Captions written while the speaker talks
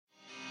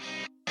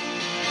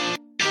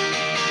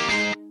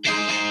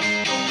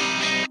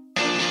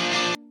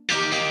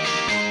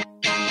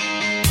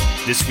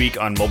This week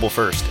on Mobile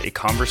First, a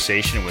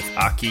conversation with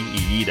Aki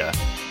Iida,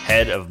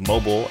 head of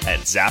mobile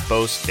at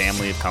Zappos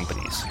family of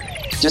companies.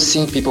 Just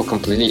seeing people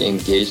completely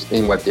engaged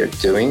in what they're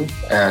doing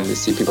and to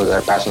see people that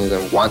are passionate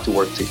and want to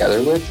work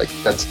together with, like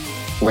that's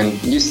when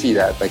you see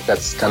that, like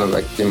that's kind of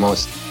like the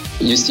most,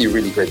 you see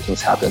really great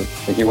things happen.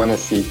 Like you want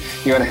to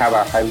have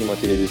a highly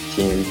motivated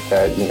team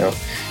that,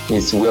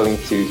 is willing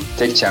to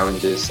take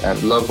challenges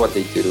and love what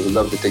they do,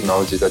 love the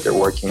technology that they're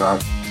working on.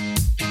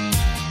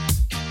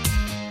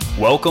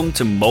 Welcome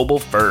to Mobile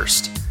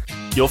First.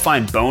 You'll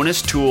find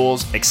bonus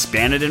tools,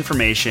 expanded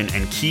information,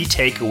 and key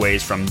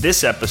takeaways from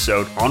this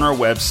episode on our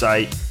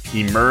website,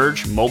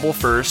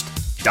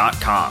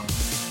 emergemobilefirst.com.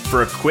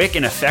 For a quick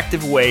and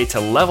effective way to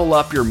level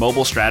up your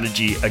mobile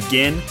strategy,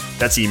 again,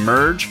 that's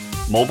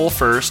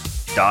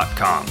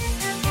emergemobilefirst.com.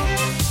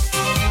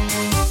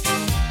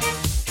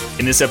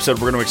 In this episode,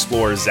 we're going to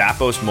explore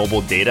Zappos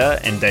mobile data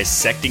and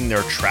dissecting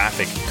their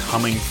traffic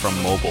coming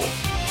from mobile.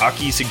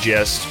 Aki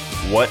suggests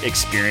what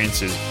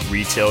experiences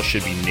retail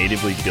should be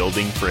natively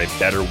building for a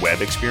better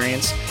web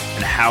experience,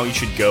 and how you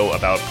should go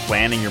about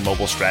planning your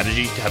mobile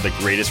strategy to have the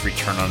greatest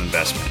return on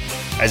investment.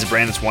 As a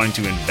brand that's wanting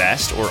to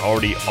invest or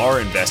already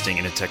are investing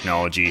in a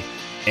technology,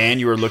 and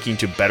you are looking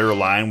to better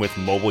align with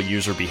mobile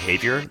user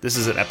behavior, this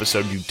is an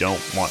episode you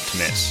don't want to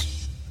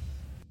miss.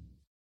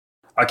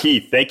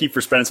 Aki, thank you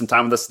for spending some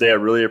time with us today. I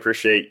really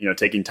appreciate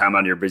taking time out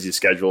of your busy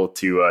schedule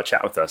to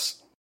chat with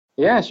us.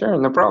 Yeah, sure,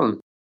 no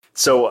problem.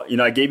 So,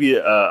 I gave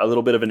you a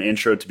little bit of an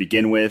intro to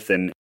begin with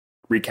and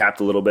recapped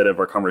a little bit of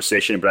our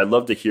conversation, but I'd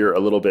love to hear a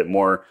little bit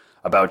more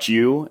about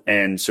you,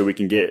 and so we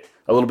can get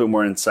a little bit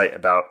more insight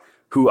about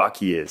who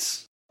Aki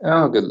is.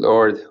 Oh, good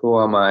Lord.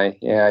 Who am I?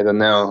 Yeah, I don't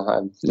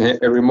know.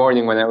 Every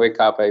morning when I wake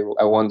up, I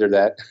wonder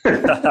that.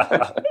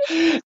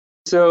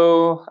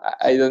 So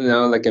I don't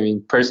know,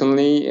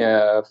 personally,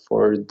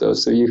 for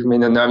those of you who may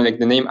not know,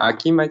 the name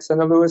Aki might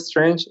sound a little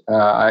strange,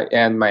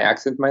 and my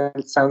accent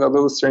might sound a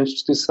little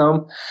strange to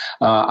some.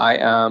 I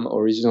am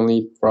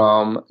originally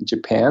from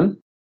Japan,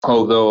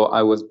 although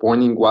I was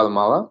born in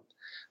Guatemala.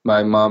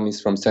 My mom is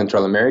from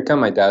Central America.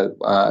 My dad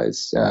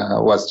was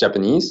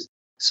Japanese.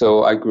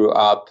 So I grew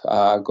up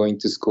going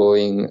to school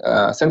in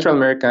Central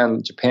America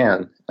and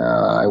Japan.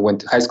 I went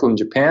to high school in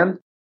Japan,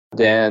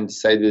 then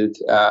decided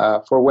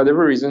for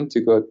whatever reason to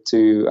go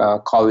to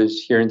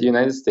college here in the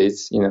United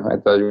States. I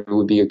thought it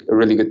would be a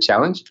really good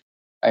challenge.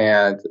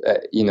 And,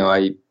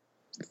 I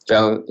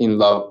fell in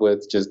love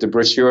with just the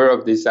brochure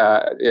of this,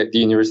 the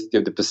University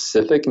of the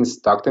Pacific in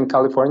Stockton,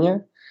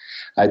 California.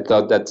 I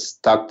thought that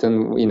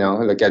Stockton, I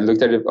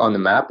looked at it on the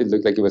map. It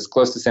looked like it was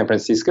close to San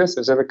Francisco. So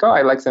I was like,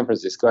 I like San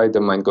Francisco. I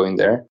don't mind going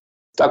there.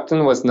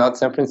 Stockton was not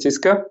San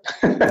Francisco.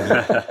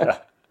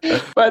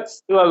 But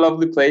still a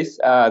lovely place.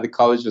 The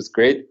college was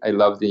great. I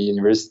love the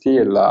university.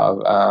 I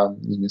love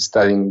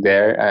studying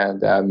there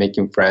and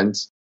making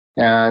friends.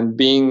 And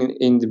being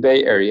in the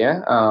Bay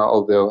Area,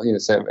 although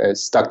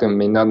Stockton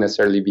may not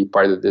necessarily be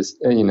part of this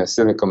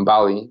Silicon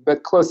Valley,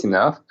 but close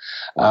enough,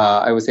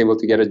 I was able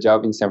to get a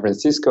job in San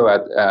Francisco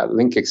at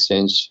Link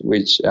Exchange,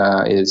 which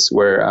is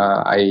where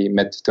I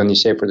met Tony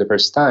Hsieh for the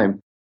first time.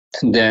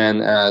 And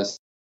then as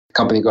the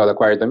company got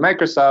acquired by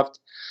Microsoft,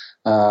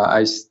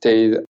 I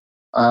stayed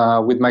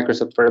with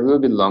Microsoft for a little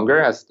bit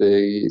longer as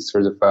the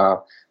sort of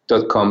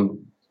 .com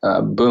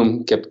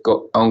boom kept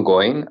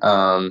ongoing.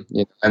 And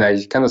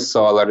I kind of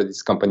saw a lot of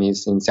these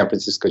companies in San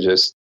Francisco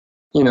just,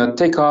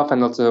 take off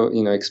and also,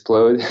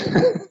 explode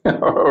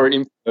or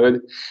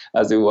implode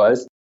as it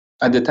was.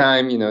 At the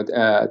time,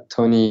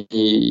 Tony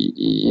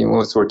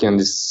was working on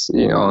this,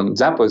 on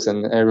Zappos.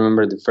 And I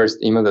remember the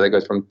first email that I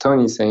got from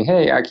Tony saying,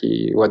 "Hey,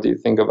 Aki, what do you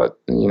think about,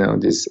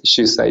 this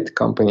shoe site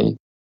company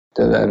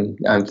that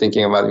I'm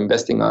thinking about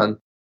investing on?"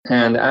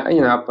 And,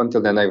 up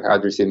until then, I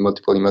had received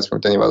multiple emails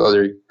from Tony about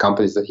other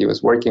companies that he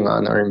was working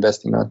on or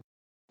investing on.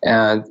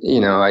 And,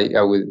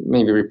 I would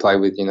maybe reply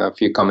with, a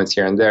few comments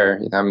here and there.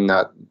 I'm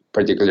not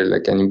particularly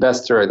like an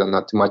investor. I don't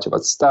know too much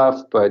about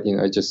stuff, but,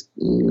 I just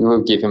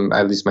will give him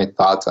at least my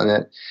thoughts on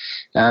it.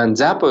 And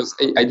Zappos,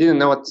 I didn't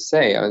know what to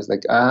say. I was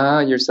like,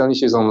 you're selling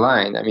shoes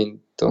online.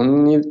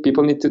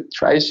 People need to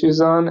try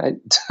shoes on? I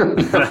don't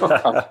know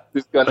how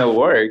this is going to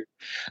work.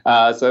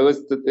 So I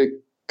was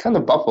kind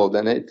of baffled,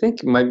 and I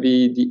think it might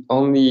be the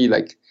only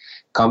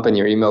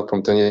company or email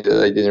from Tony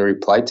that I didn't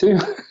reply to.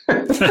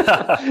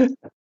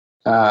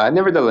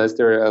 Nevertheless,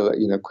 there are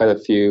quite a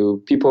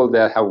few people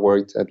that have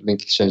worked at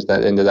Link Exchange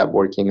that ended up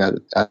working at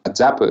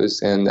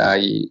Zappos, and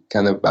I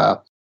kind of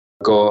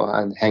go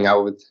and hang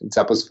out with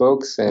Zappos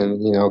folks,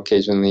 and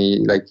occasionally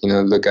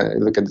look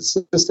at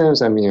the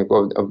systems, and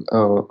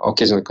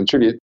occasionally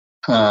contribute,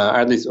 or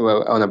at least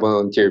on a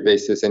volunteer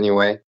basis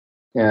anyway.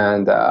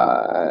 And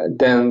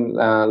then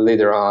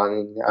later on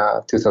in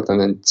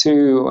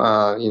 2002,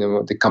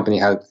 the company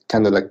had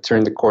kind of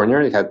turned the corner.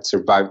 It had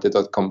survived the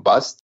 .com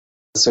bust.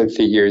 So I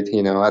figured,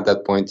 at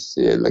that point,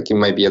 it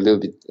might be a little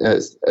bit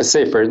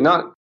safer,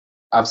 not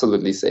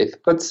absolutely safe,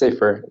 but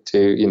safer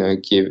to,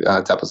 give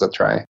Zappos a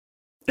try.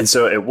 And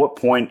so at what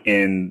point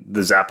in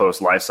the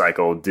Zappos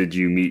lifecycle did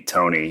you meet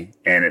Tony?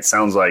 And it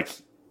sounds like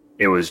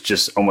it was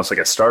just almost like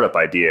a startup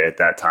idea at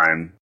that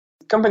time?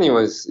 Company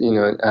was, and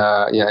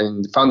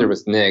the founder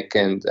was Nick,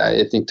 and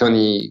I think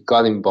Tony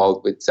got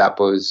involved with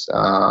Zappos,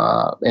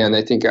 and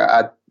I think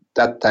at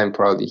that time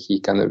probably he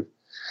kind of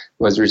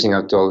was reaching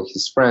out to all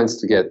his friends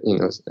to get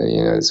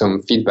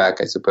some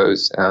feedback, I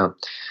suppose.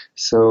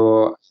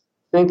 So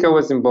I think I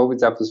was involved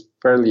with Zappos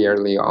fairly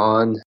early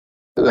on.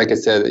 Like I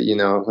said,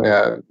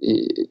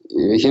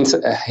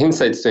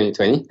 hindsight's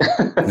 2020.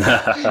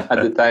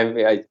 At the time,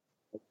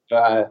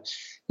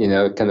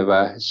 kind of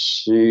a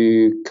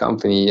shoe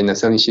company,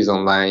 selling shoes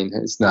online.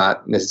 It's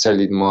not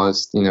necessarily the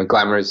most,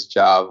 glamorous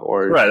job.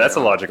 Right, that's a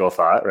logical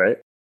thought, right?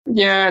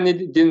 Yeah, and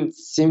it didn't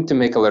seem to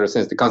make a lot of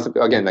sense. The concept,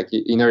 again, like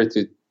in order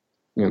to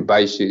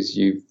buy shoes,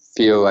 you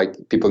feel like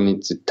people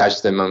need to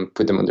touch them and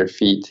put them on their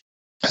feet.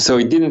 So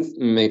it didn't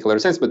make a lot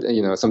of sense, but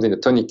something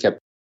that Tony kept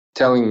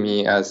telling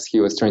me as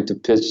he was trying to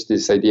pitch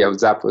this idea of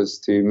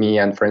Zappos to me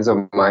and friends of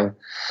mine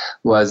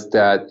was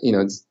that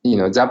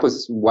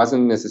Zappos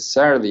wasn't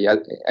necessarily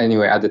at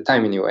the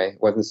time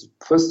wasn't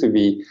supposed to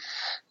be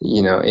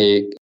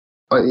a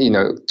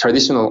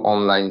traditional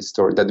online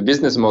store. That the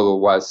business model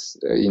was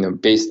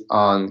based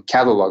on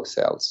catalog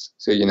sales.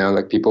 So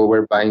like people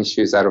were buying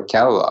shoes out of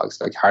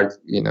catalogs, like hard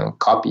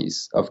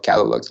copies of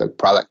catalogs, like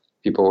product.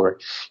 People were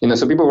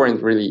so people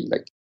weren't really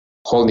like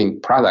holding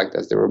product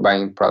as they were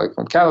buying product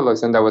from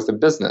catalogs, and that was the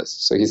business.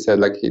 So he said,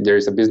 like,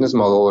 there's a business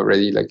model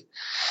already, like,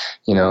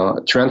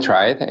 true and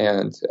tried,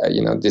 and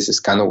this is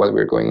kind of what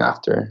we're going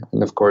after.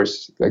 And of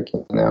course, like,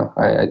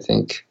 I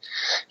think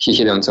he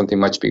hit on something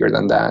much bigger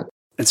than that.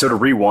 And so to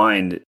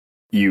rewind,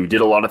 you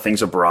did a lot of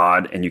things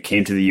abroad, and you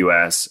came to the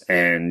US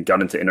and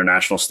got into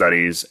international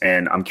studies.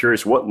 And I'm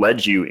curious, what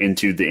led you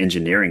into the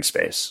engineering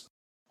space?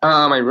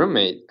 My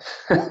roommate.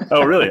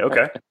 Oh, really?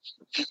 Okay.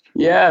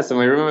 Yeah, so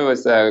my roommate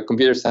was a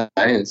computer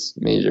science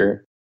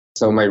major.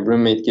 So my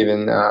roommate,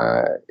 given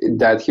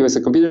that he was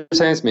a computer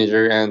science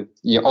major, and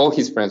all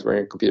his friends were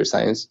in computer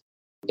science,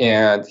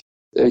 and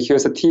he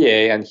was a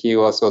TA, and he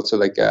was also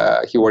like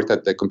he worked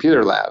at the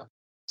computer lab.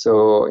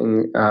 So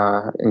in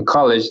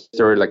college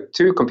there were like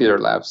two computer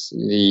labs: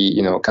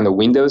 the kind of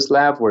Windows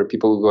lab where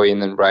people would go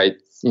in and write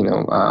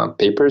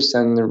papers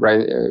and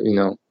write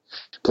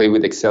play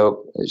with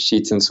Excel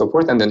sheets and so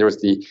forth. And then there was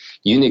the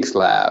Unix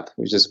lab,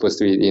 which is supposed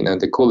to be,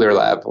 the cooler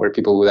lab where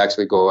people would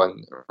actually go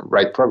and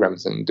write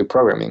programs and do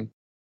programming.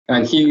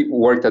 And he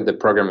worked at the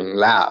programming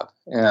lab.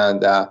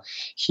 And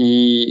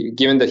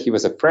given that he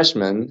was a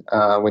freshman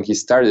when he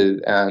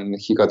started and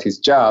he got his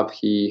job,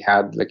 he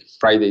had like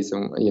Fridays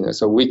and,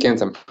 so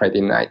weekends and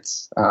Friday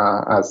nights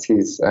as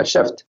his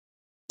shift.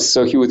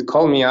 So he would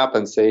call me up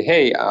and say,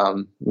 "Hey,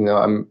 I'm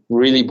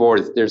really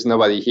bored. There's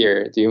nobody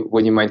here.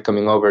 Would you mind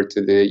coming over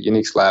to the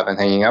Unix lab and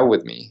hanging out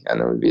with me?" And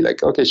I would be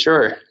like, "Okay,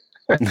 sure."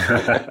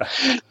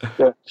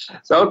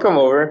 So I'll come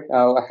over.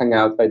 I'll hang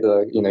out by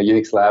the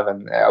Unix lab,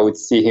 and I would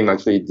see him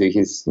actually do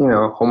his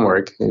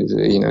homework,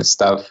 his,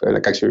 stuff,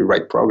 like actually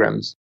write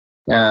programs.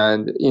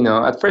 And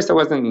at first I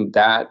wasn't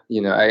that.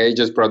 I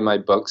just brought my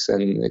books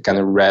and kind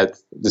of read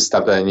the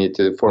stuff that I needed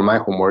to for my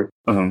homework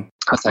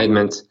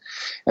assignments.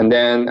 And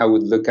then I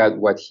would look at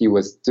what he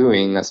was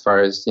doing as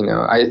far as,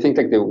 I think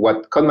like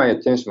what caught my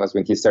attention was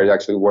when he started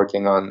actually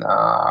working on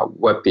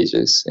web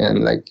pages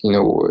and like,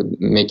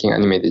 making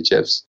animated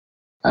GIFs.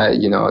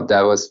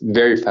 That was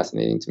very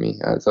fascinating to me.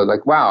 So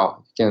like,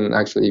 wow, you can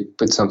actually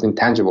put something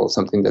tangible,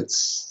 something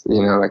that's,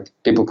 like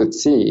people could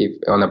see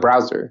on a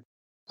browser.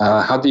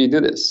 How do you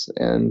do this?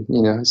 And,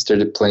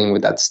 started playing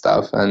with that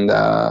stuff and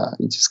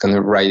just kind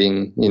of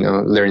writing,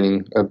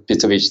 learning a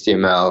bit of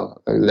HTML,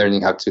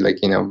 learning how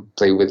to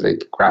play with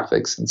like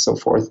graphics and so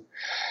forth.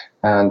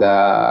 And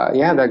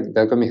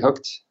that got me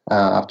hooked.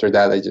 After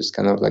that, I just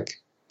kind of like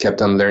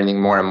kept on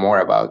learning more and more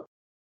about,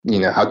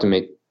 how to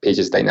make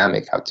pages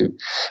dynamic, how to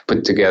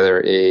put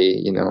together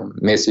a,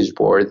 message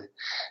board,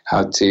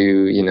 how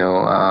to,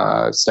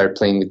 start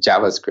playing with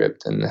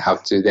JavaScript and how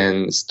to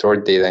then store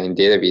data in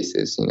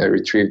databases,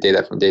 retrieve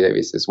data from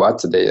databases.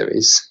 What's a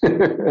database?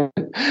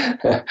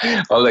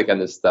 All that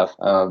kind of stuff.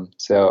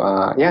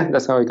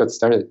 That's how I got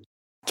started.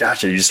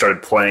 Gotcha. You just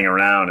started playing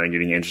around and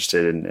getting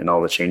interested in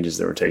all the changes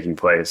that were taking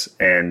place.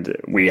 And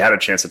we had a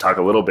chance to talk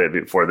a little bit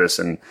before this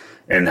and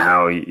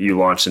how you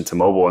launched into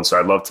mobile. And so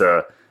I'd love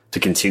to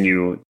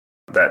continue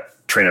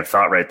that train of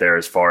thought right there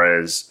as far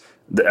as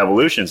the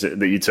evolutions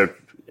that you took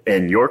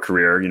in your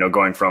career,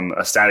 going from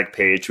a static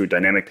page to a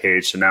dynamic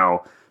page to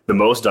now the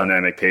most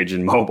dynamic page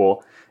in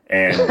mobile.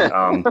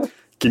 And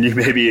can you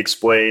maybe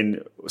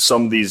explain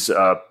some of these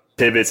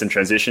pivots and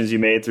transitions you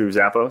made through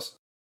Zappos?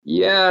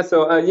 Yeah,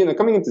 so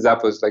coming into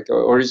Zappos, like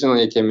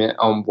originally I came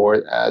on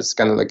board as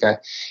kind of like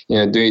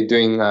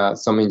doing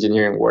some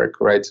engineering work,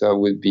 right? So I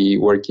would be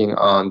working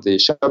on the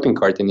shopping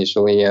cart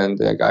initially and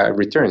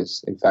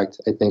returns. In fact,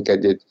 I think I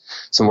did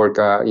some work,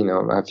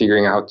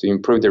 figuring out how to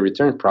improve the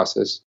return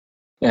process.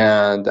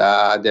 And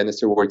then I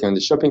started working on the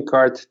shopping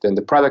cart, then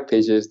the product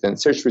pages, then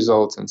search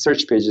results and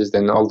search pages,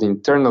 then all the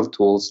internal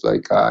tools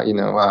like,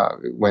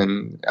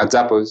 when at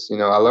Zappos, a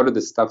lot of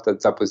the stuff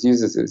that Zappos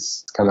uses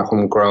is kind of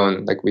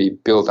homegrown, like we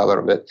built a lot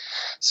of it.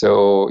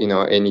 So,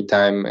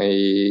 anytime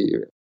a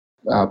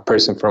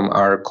person from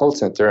our call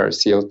center, our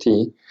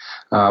CLT,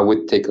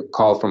 would take a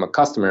call from a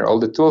customer, all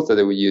the tools that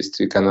they would use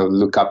to kind of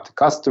look up the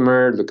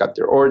customer, look up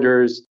their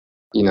orders,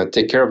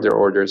 take care of their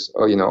orders,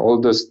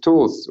 all those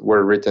tools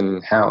were written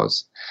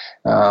in-house.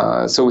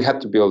 So we had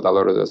to build a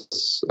lot of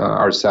those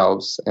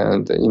ourselves.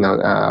 And,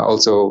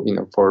 also,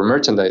 for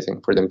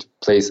merchandising, for them to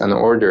place an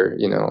order,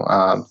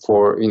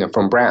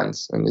 from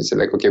brands. And they said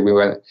like, okay, we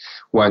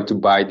want to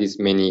buy these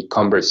many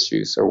Converse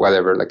shoes or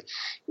whatever. Like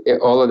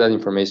all of that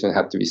information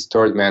had to be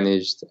stored,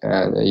 managed,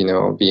 and,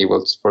 be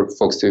able for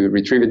folks to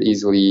retrieve it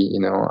easily,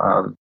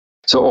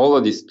 So all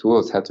of these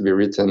tools had to be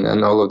written,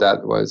 and all of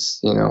that was,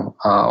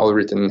 all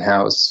written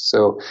in-house.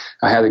 So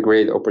I had a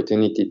great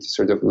opportunity to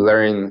sort of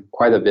learn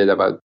quite a bit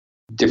about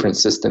different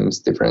systems,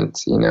 different,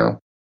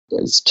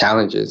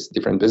 challenges,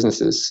 different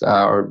businesses,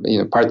 or,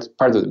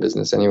 part of the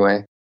business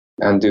anyway,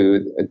 and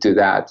do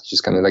that.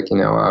 Just kind of like,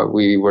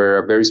 we were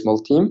a very small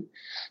team.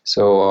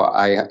 So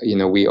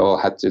we all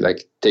had to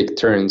like take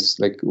turns,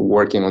 like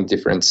working on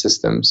different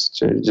systems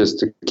just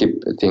to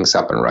keep things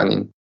up and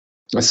running.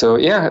 So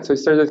I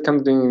started kind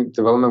of doing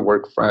development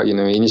work,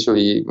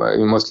 initially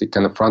mostly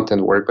kind of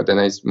front-end work, but then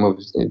I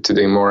moved to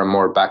doing more and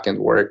more back-end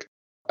work.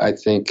 I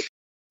think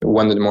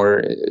one of the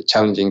more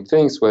challenging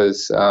things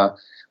was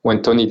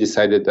when Tony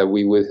decided that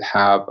we would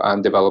have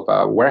develop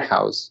a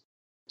warehouse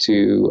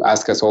to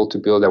ask us all to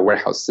build a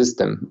warehouse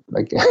system.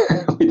 Like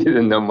we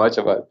didn't know much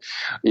about,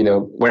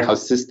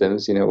 warehouse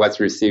systems, what's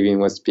receiving,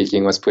 what's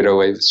picking, what's put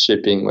away, what's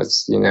shipping,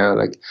 what's,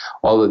 like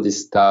all of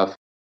this stuff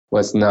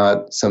was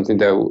not something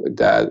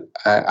that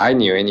I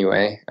knew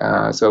anyway.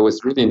 So I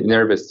was really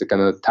nervous to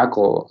kind of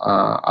tackle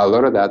a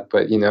lot of that.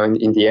 But, in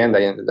the end,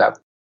 I ended up,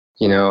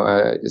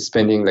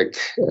 spending like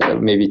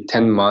maybe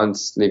 10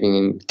 months living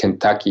in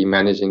Kentucky,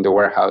 managing the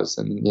warehouse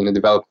and,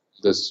 developing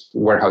those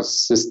warehouse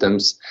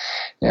systems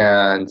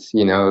and,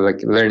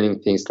 like learning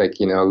things like,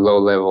 low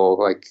level,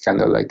 like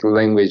kind of like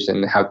language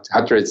and how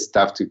to write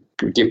stuff to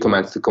give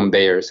commands to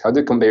conveyors. How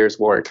do conveyors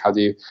work? How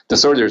do the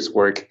sorters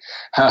work?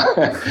 How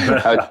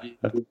do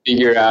you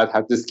figure out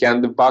how to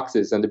scan the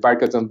boxes and the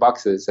barcodes on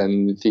boxes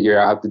and figure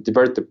out how to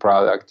divert the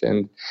product?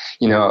 And,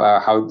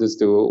 how does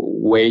the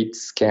weight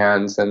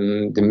scans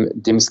and the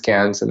dim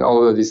scans and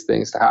all of these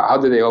things, how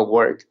do they all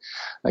work?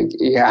 Like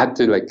you had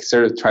to like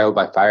sort of trial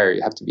by fire.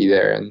 You have to be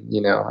there, and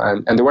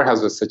and the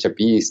warehouse was such a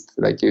beast.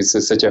 Like it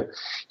was such a,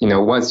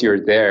 once you're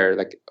there,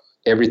 like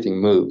everything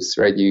moves,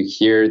 right? You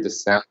hear the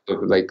sound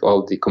of like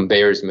all the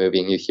conveyors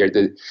moving. You hear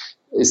the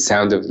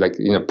sound of like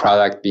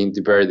product being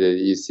diverted.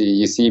 You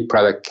see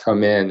product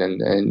come in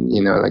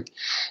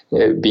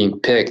and being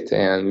picked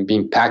and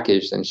being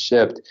packaged and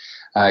shipped.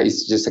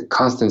 It's just a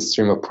constant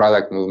stream of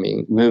product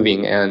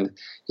moving, and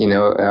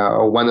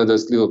one of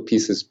those little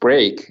pieces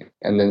break,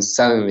 and then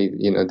suddenly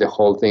the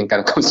whole thing kind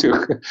of comes to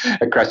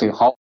a crashing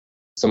halt.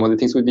 Some of the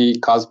things would be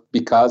caused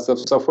because of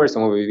software,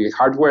 some would be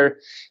hardware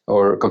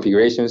or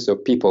configurations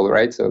of people,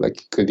 right? So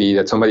like it could be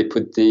that somebody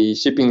put the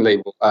shipping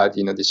label,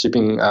 the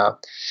shipping.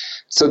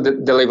 So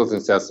the labels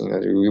themselves,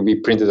 will be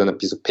printed on a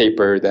piece of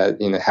paper that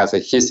has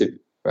adhesive.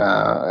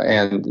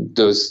 And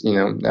those,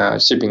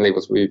 shipping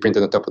labels will be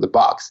printed on top of the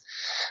box.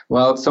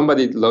 Well,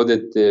 somebody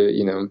loaded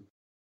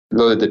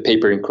the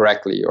paper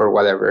incorrectly or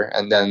whatever,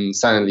 and then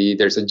suddenly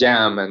there's a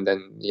jam, and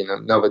then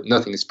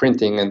nothing is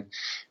printing, and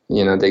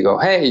they go,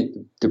 hey,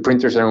 the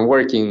printers aren't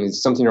working.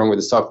 There's something wrong with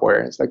the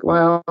software. It's like,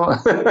 well,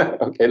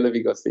 okay, let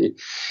me go see.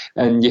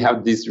 And you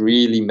have this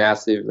really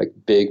massive, like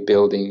big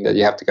building that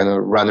you have to kind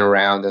of run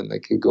around and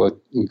like go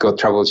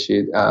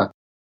troubleshoot.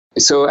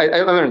 So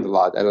I learned a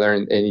lot. I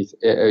learned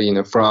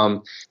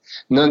from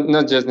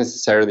not just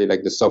necessarily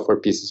like the software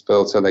pieces, but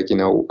also like,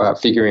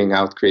 figuring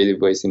out creative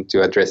ways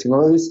into addressing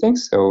all of these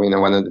things. So,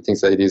 one of the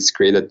things that I did is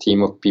create a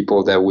team of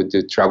people that would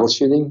do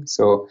troubleshooting.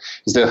 So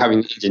instead of having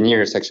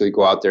engineers actually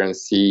go out there and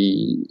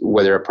see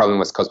whether a problem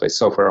was caused by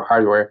software or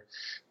hardware,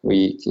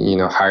 we,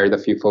 hired a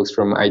few folks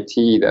from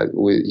IT that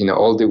would,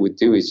 all they would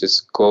do is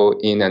just go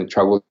in and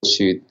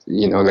troubleshoot,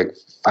 like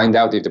find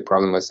out if the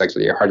problem was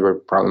actually a hardware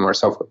problem or a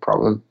software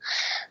problem,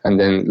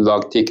 and then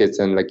log tickets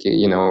and like,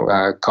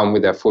 come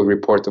with a full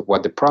report of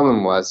what the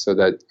problem was, so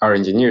that our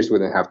engineers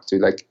wouldn't have to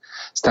like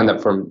stand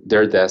up from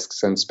their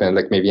desks and spend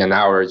like maybe an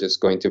hour just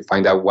going to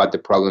find out what the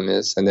problem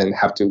is and then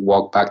have to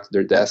walk back to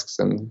their desks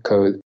and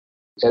code.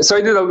 So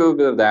I did a little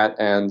bit of that,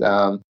 and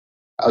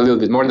a little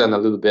bit more than a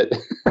little bit.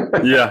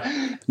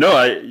 Yeah.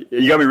 No,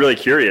 you got me really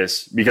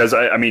curious, because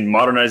I mean,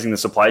 modernizing the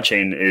supply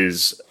chain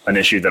is an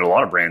issue that a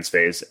lot of brands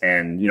face,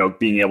 and,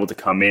 being able to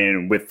come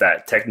in with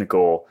that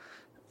technical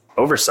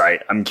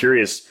oversight. I'm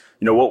curious,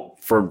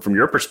 what from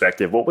your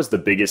perspective, what was the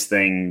biggest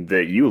thing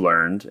that you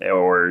learned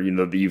or,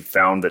 that you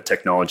found that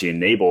technology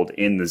enabled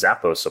in the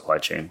Zappos supply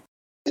chain?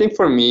 I think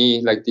for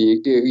me, like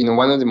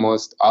one of the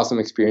most awesome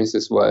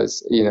experiences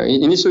was,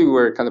 initially we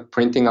were kind of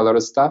printing a lot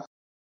of stuff.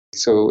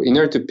 So in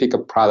order to pick a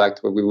product,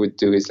 what we would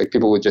do is like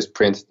people would just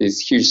print these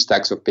huge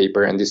stacks of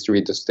paper and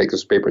distribute those stacks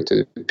of paper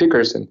to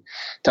pickers and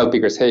tell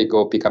pickers, hey,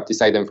 go pick up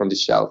this item from the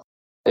shelf.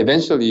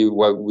 Eventually,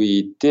 what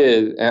we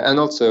did, and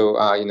also,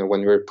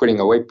 when we were putting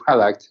away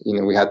product,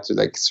 we had to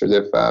like sort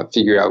of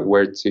figure out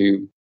where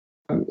to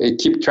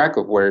keep track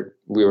of where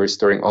we were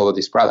storing all of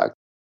these products.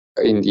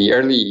 In the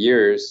early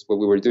years, what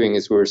we were doing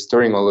is we were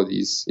storing all of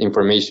these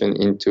information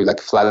into like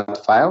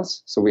flat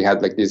files. So we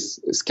had like these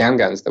scan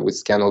guns that would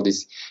scan all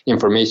this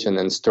information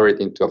and store it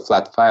into a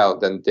flat file.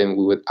 Then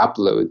we would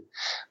upload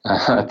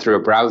through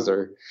a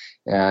browser,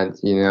 and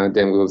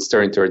then we would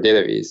store into our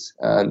database.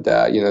 And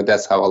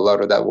that's how a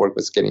lot of that work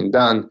was getting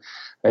done.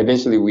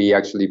 Eventually, we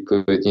actually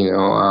put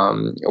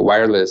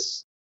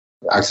wireless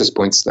access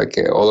points like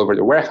all over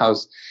the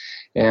warehouse,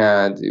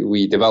 and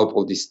we developed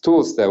all these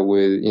tools that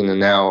would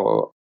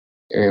now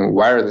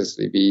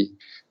wirelessly be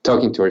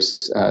talking to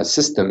our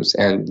systems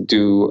and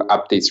do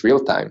updates real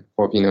time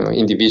of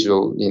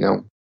individual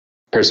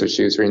pairs of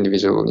shoes or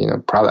individual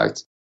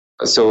products.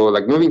 So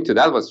like moving to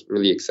that was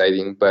really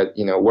exciting, but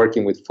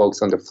working with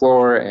folks on the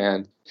floor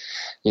and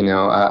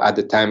at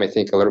the time I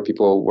think a lot of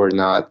people were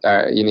not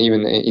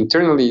even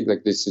internally,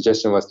 like the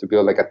suggestion was to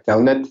build like a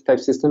telnet type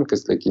system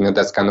because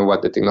that's kind of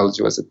what the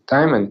technology was at the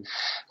time, and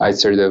I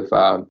sort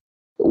of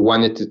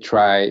wanted to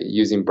try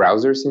using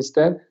browsers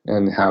instead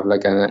and have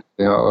like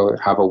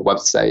have a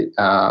website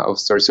of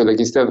sorts. So like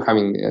instead of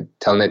having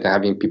telnet and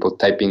having people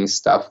typing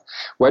stuff,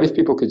 what if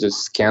people could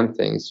just scan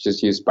things,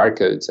 just use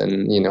barcodes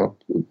and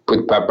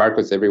put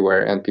barcodes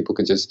everywhere, and people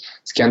could just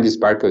scan these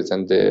barcodes,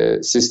 and the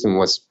system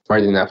was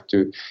smart enough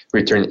to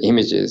return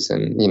images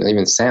and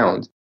even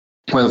sound.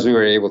 Once we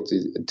were able to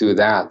do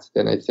that,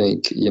 then I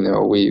think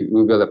we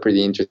built a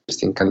pretty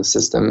interesting kind of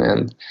system,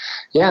 and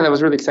that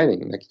was really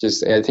exciting. Like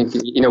just I think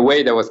in a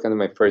way that was kind of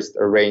my first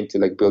array into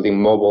like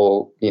building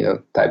mobile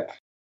type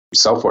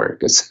software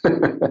because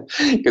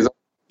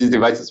these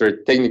devices were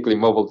technically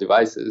mobile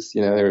devices.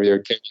 They were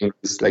carrying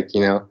this like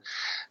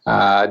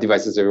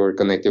devices that were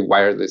connected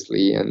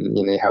wirelessly, and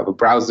you have a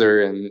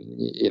browser, and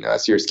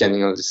as you're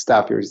scanning all this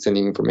stuff, you're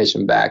sending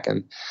information back,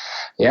 and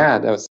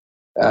that was.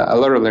 A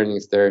lot of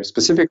learnings there,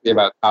 specifically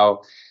about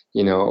how,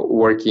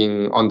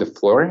 working on the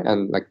floor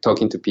and like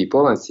talking to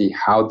people and see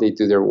how they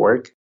do their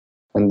work.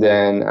 And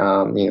then,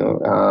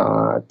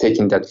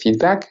 taking that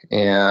feedback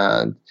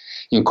and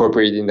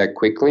incorporating that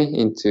quickly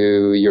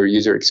into your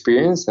user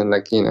experience and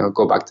like,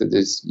 go back to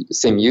this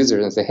same user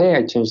and say, hey,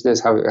 I changed this.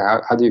 How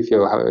do you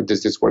feel? How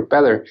does this work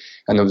better?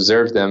 And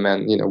observe them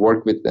and,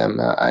 work with them.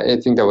 I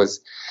think that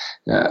was,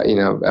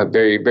 a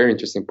very, very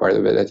interesting part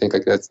of it. I think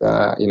like that's,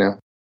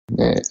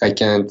 I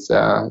can't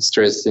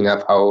stress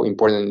enough how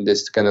important it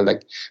is to kind of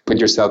like put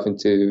yourself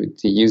into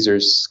the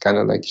users' kind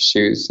of like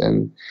shoes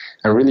and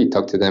really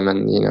talk to them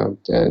and,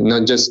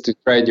 not just to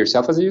try it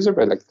yourself as a user,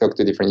 but like talk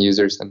to different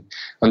users and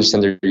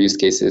understand their use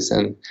cases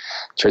and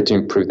try to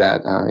improve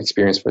that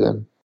experience for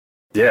them.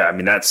 Yeah, I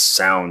mean, that's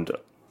sound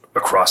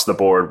across the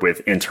board with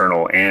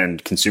internal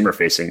and consumer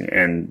facing.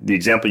 And the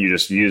example you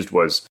just used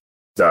was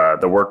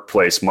the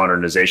workplace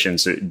modernization.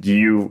 So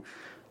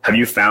have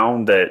you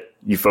found that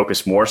you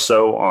focus more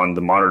so on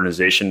the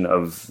modernization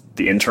of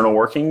the internal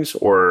workings,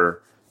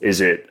 or is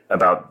it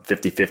about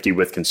 50-50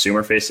 with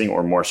consumer facing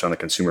or more so on the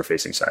consumer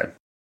facing side?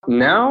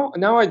 Now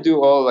I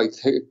do all like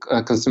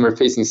consumer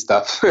facing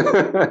stuff,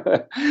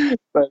 but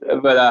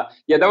that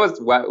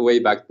was way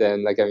back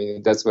then. Like, I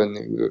mean, that's when,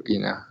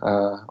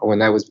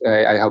 when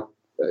I helped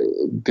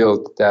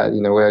build that,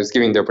 when I was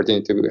given the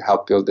opportunity to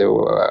help build the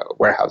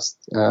warehouse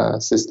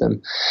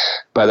system.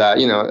 But,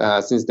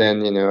 since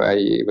then,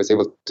 I was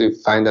able to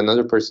find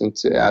another person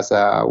as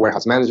a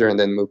warehouse manager and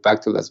then move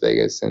back to Las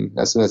Vegas. And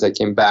as soon as I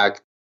came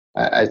back,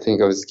 I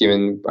think I was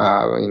given,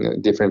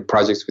 different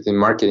projects within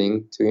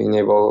marketing to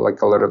enable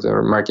like a lot of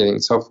their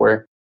marketing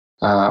software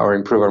or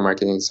improve our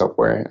marketing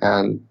software.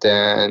 And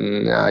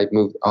then I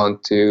moved on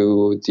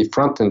to the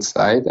front-end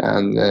side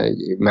and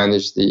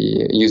managed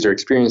the user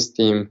experience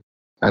team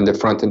and the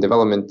front-end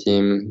development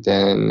team,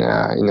 then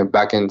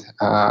backend,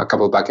 a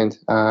couple of backend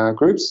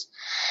groups,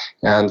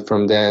 and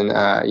from then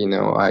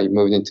I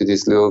moved into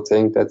this little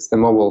thing that's the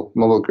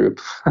mobile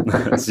group.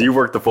 So you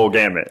worked the full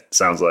gamut,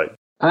 sounds like.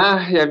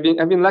 I've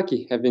been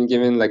lucky. I've been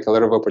given like a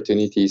lot of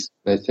opportunities.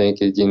 I think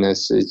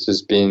it's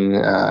just been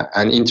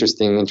an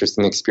interesting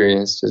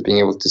experience, just being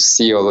able to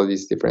see all of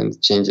these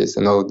different changes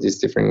and all of these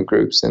different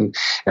groups, and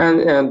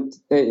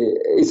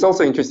it's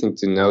also interesting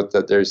to note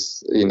that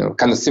there's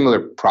kind of similar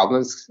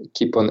problems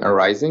keep on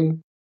arising.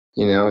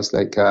 It's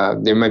like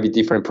there might be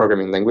different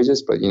programming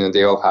languages, but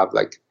they all have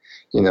like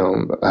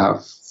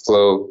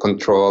flow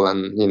control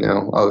and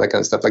all that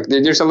kind of stuff. Like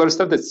there's a lot of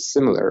stuff that's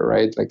similar,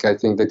 right? Like I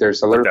think that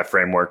there's a lot of that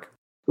framework.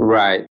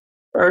 Right.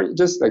 Or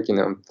just like,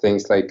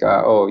 things like,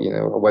 are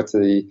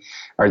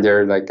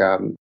there like,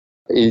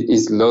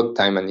 is load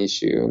time an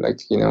issue? Like,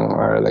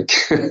 or like,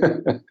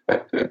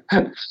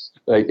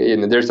 like,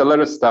 there's a lot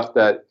of stuff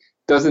that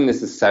doesn't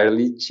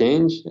necessarily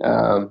change,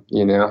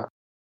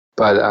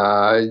 but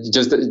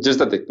just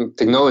that the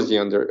technology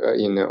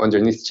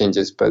underneath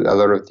changes, but a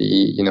lot of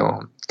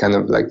the, kind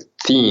of like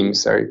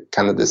themes are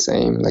kind of the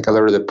same. Like a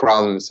lot of the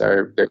problems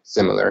are very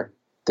similar.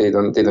 They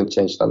don't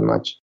change that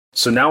much.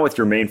 So now with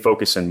your main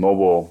focus in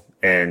mobile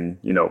and,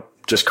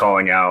 just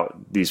calling out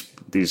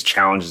these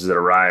challenges that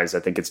arise, I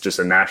think it's just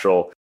a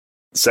natural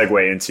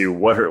segue into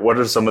what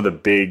are some of the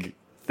big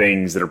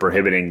things that are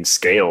prohibiting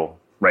scale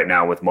right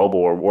now with mobile,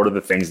 or what are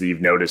the things that you've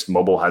noticed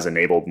mobile has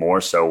enabled more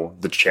so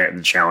the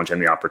challenge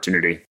and the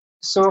opportunity?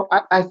 So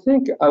I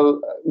think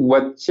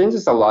what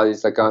changes a lot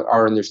is like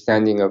our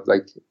understanding of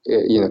like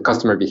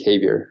customer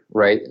behavior,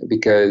 right?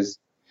 Because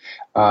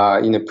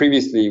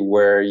previously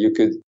where you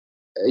could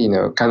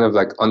kind of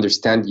like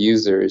understand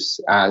users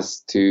as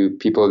to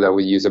people that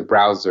would use a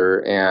browser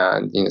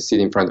and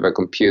sit in front of a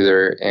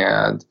computer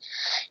and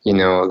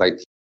like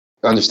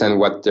understand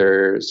what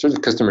their sort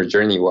of customer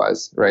journey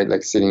was, right?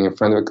 Like sitting in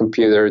front of a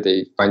computer,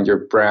 they find your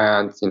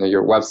brand,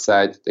 your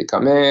website, they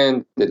come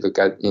in, they look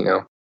at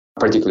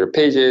particular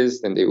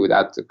pages, and they would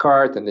add to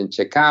cart and then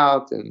check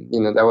out, and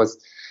that was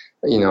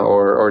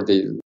or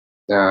they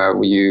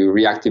you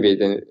reactivate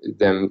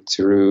them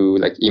through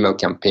like email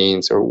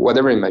campaigns or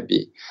whatever it might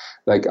be.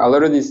 Like a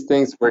lot of these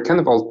things were kind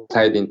of all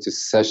tied into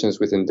sessions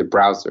within the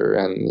browser,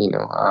 and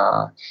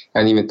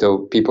and even though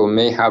people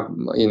may have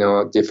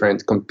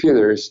different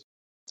computers,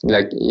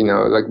 like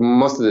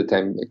most of the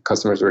time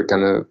customers were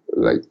kind of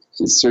like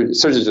sort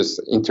of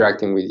just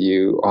interacting with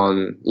you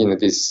on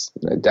this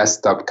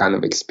desktop kind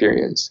of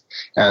experience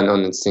and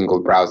on a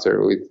single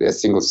browser with a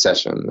single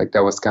session. Like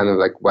that was kind of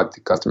like what the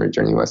customer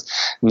journey was.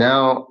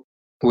 Now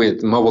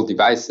with mobile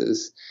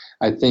devices,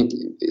 I think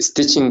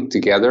stitching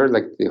together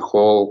like the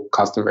whole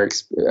customer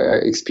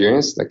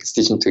experience, like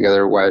stitching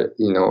together what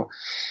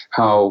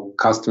how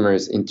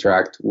customers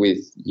interact with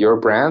your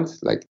brand,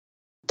 like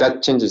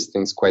that changes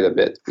things quite a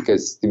bit,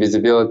 because the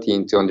visibility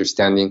into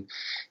understanding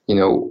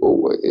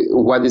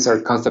what is our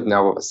concept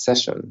now of a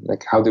session?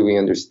 Like, how do we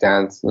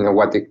understand,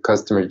 what the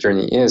customer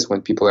journey is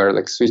when people are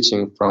like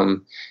switching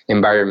from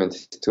environment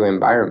to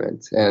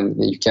environment, and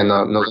you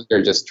cannot no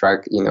longer just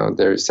track,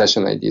 their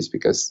session IDs,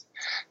 because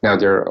now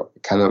they're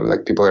kind of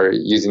like people are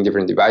using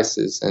different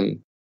devices,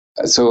 and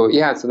so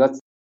that's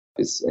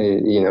makes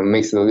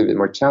it a little bit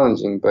more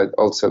challenging, but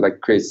also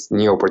like creates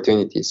new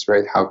opportunities,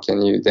 right? How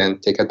can you then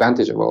take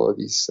advantage of all of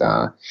these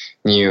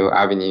new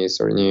avenues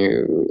or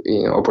new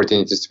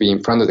opportunities to be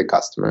in front of the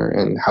customer,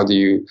 and how do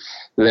you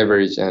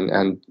leverage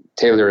and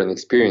tailor an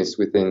experience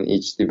within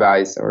each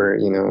device or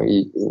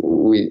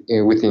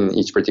within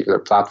each particular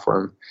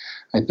platform?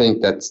 I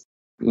think that's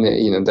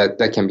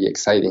that can be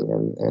exciting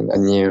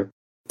and new.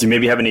 Do you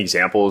maybe have any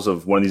examples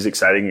of one of these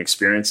exciting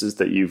experiences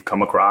that you've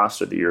come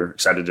across or that you're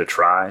excited to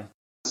try?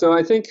 So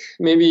I think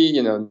maybe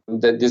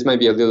that this might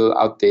be a little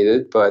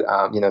outdated, but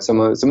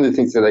some of the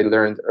things that I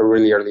learned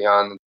really early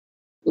on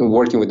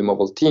working with the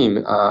mobile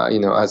team,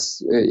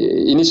 as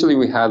initially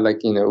we had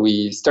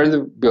we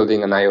started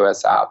building an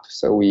iOS app,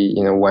 so we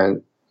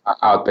went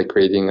out by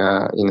creating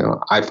a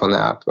iPhone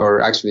app, or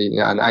actually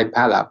an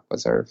iPad app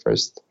was our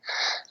first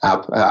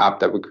app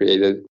that we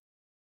created,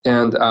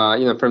 and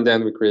from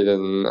then we created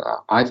an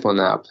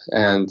iPhone app,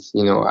 and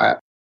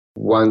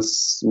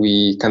once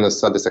we kind of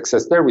saw the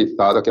success there, we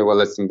thought, okay, well,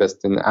 let's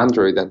invest in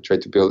Android and try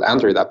to build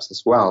Android apps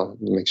as well,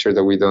 make sure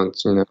that we don't,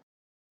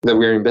 that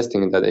we're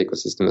investing in that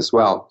ecosystem as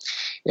well.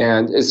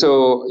 And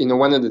so,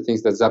 one of the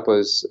things that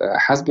Zappos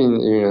has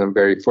been,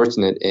 very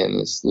fortunate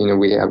in is,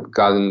 we have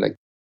gotten like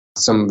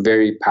some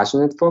very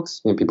passionate folks,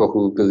 people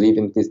who believe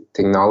in this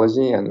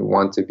technology and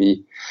want to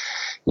be,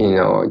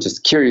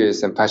 just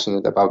curious and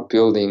passionate about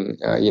building,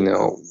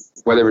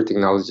 whatever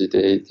technology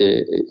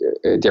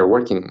they're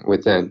working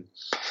within.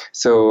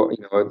 So,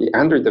 the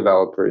Android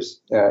developers,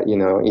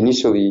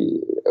 initially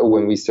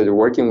when we started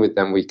working with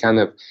them, we kind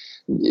of,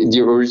 the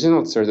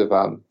original sort of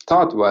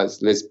thought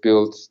was, let's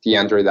build the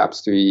Android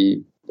apps to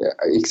be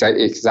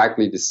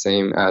exactly the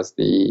same as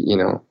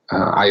the,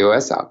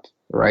 iOS app,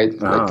 right?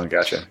 Oh,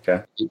 gotcha.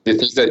 Okay. The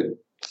things that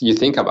you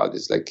think about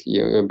is like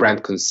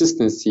brand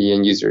consistency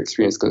and user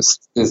experience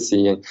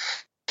consistency, and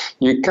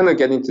you kind of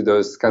get into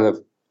those kind of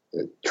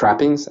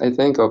trappings, I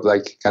think, of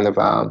like kind of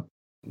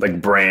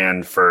like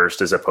brand first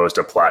as opposed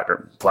to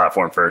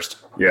platform first.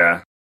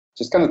 Yeah.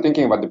 Just kind of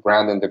thinking about the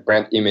brand and the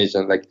brand image,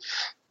 and like,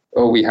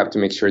 we have to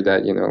make sure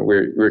that,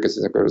 we're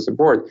consistent across the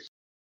board.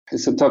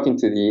 So talking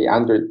to the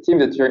Android team,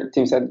 the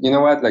team said,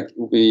 what, like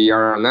we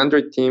are an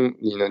Android team,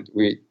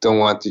 we don't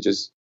want to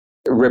just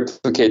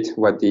replicate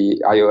what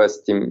the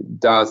iOS team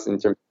does in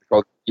terms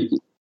of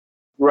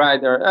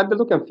right, or at the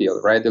look and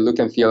feel, right? The look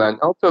and feel, and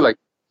also like,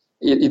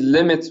 it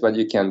limits what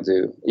you can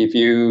do. If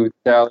you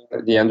tell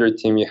the Android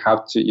team you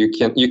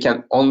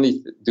can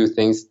only do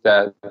things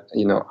that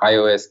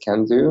iOS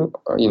can do,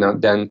 or,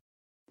 then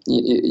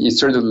you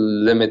sort of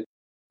limit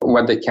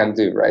what they can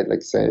do, right?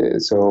 Like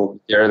so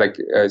there are like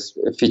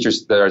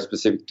features that are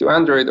specific to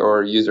Android,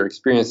 or user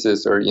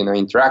experiences, or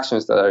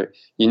interactions that are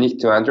unique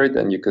to Android,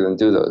 and you couldn't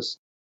do those.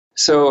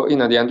 So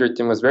the Android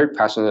team was very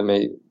passionate and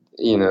made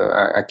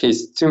a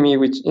case to me,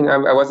 which,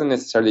 I wasn't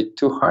necessarily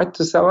too hard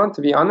to sell on,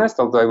 to be honest,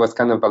 although I was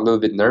kind of a little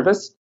bit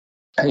nervous.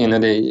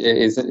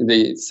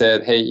 They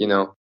said, hey,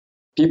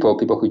 people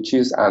who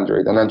choose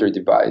an Android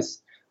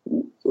device,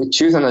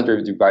 choose an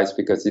Android device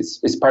because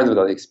it's part of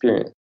that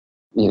experience.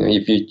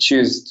 If you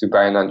choose to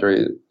buy an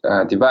Android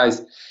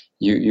device,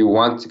 you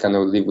want to kind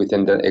of live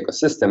within the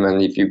ecosystem.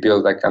 And if you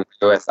build like an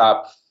iOS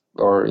app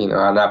or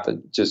an app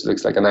that just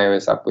looks like an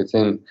iOS app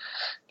within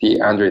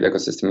the Android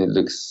ecosystem,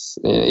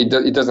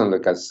 it doesn't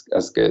look as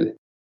good.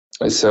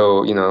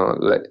 So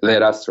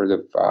let us sort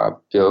of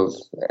build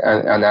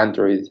an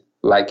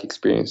Android-like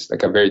experience,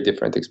 like a very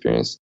different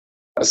experience.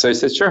 So I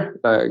said, sure,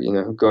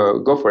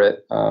 go for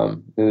it.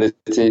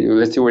 Let's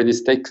see where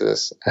this takes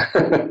us.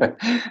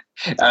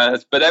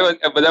 But I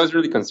was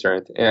really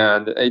concerned,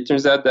 and it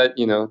turns out that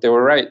they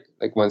were right.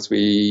 Like once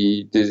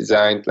we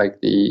designed like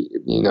the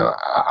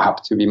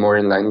app to be more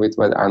in line with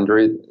what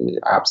Android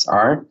apps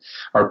are,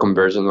 our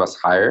conversion was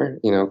higher.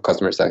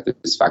 Customer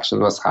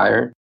satisfaction was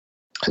higher.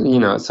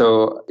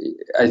 So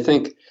I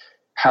think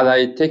had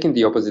I taken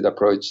the opposite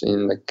approach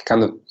in like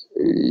kind of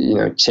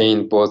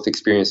chain both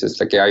experiences,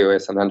 like the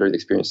iOS and Android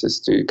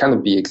experiences, to kind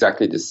of be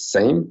exactly the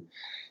same,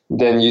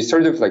 then you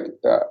sort of like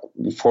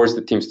force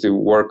the teams to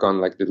work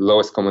on like the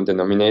lowest common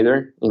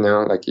denominator.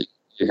 Like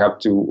you have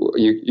to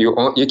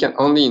you can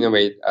only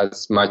innovate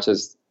as much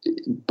as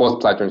both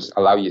platforms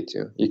allow you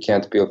to. You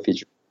can't build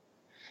features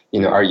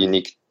are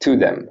unique to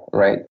them,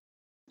 right?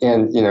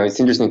 And it's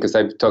interesting because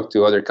I've talked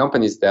to other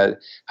companies that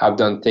have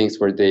done things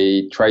where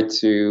they try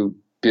to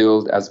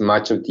build as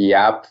much of the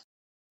app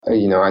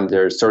and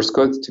their source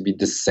code to be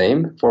the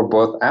same for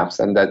both apps,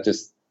 and that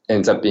just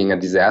ends up being a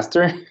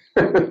disaster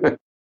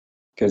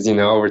because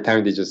over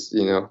time they just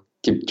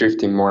keep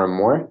drifting more and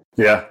more.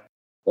 Yeah.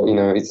 So,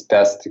 it's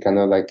best to kind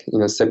of like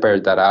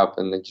separate that up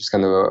and then just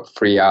kind of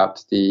free up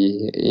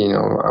the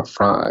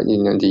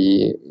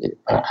the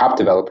app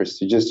developers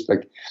to just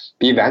like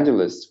be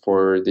evangelists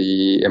for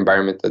the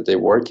environment that they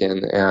work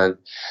in, and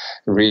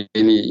really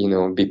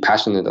be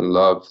passionate and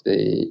love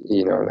the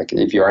like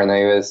if you are an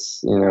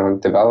iOS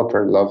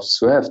developer, love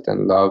Swift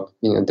and love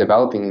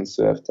developing in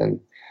Swift and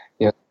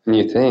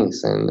new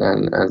things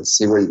and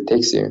see where it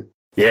takes you.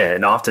 Yeah,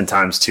 and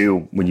oftentimes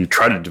too, when you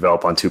try to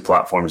develop on two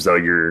platforms, though,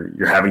 you're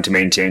having to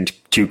maintain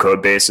two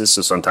code bases.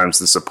 So sometimes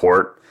the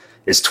support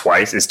is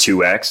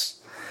 2x,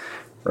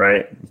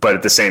 right? But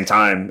at the same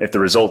time, if the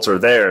results are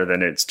there,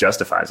 then it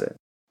justifies it.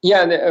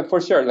 Yeah,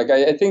 for sure. Like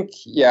I think,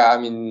 I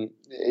mean,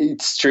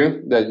 it's true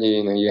that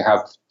you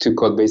have two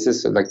code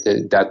bases, so like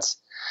that's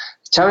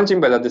challenging.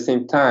 But at the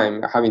same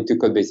time, having two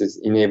code bases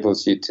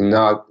enables you to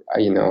not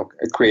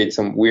create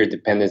some weird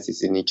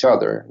dependencies in each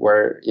other,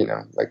 where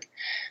like.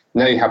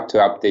 Now you have to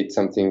update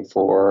something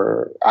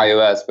for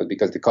iOS, but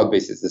because the code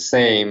base is the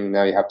same,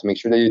 now you have to make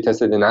sure that you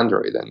test it in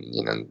Android,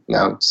 and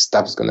now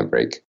stuff's going to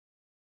break.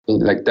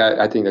 Like that,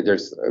 I think that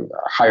there's a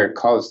higher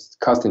cost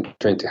in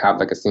trying to have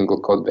like a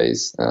single code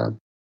base.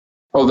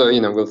 Although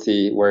we'll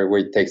see where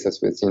it takes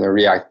us with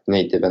React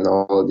Native and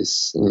all of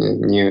these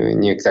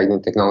new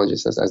exciting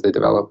technologies as they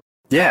develop.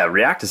 Yeah,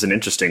 React is an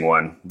interesting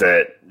one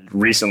that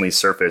recently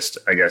surfaced,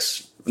 I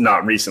guess.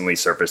 Not recently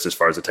surfaced as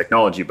far as the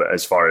technology, but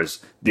as far as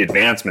the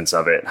advancements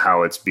of it,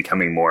 how it's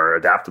becoming more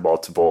adaptable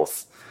to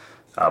both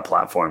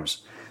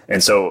platforms.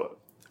 And so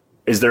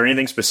is there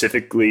anything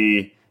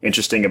specifically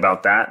interesting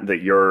about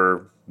that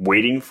you're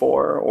waiting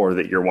for or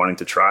that you're wanting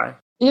to try?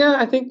 Yeah,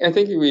 I think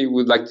we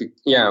would like to,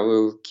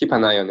 we'll keep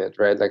an eye on it,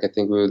 right? Like I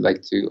think we would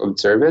like to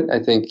observe it. I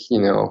think,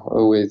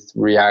 with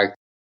React,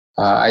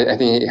 I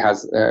think it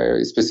has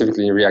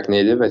specifically React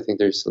Native. I think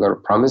there's a lot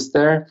of promise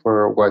there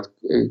for what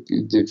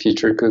the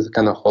future could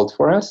kind of hold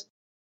for us.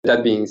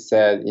 That being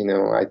said,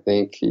 I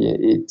think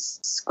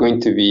it's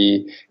going to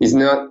be.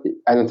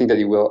 I don't think that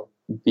it will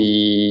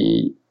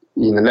be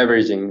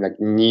leveraging like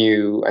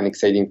new and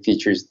exciting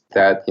features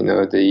that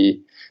the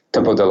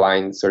top of the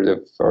line sort of,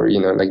 or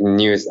like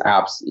newest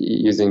apps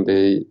using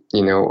the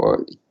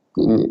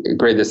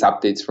greatest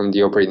updates from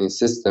the operating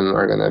system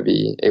are going to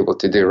be able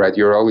to do, right?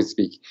 You'll always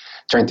be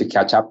trying to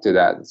catch up to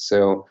that.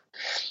 So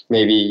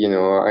maybe, in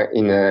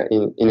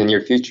the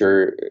near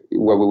future,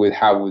 what we would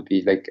have would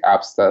be like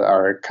apps that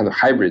are kind of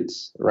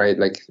hybrids, right?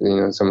 Like,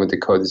 some of the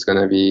code is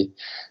going to be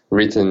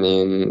written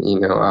in,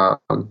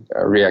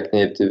 React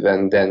Native,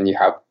 and then you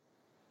have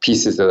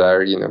pieces that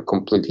are,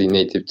 completely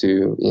native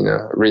to,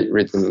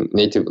 written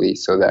natively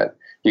so that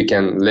you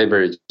can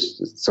leverage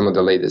some of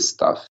the latest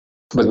stuff.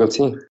 But we'll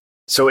see.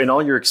 So in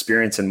all your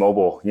experience in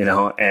mobile,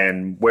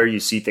 and where you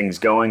see things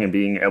going and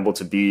being able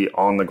to be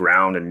on the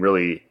ground and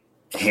really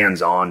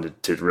hands-on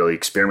to really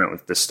experiment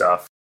with this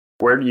stuff,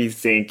 where do you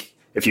think,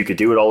 if you could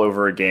do it all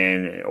over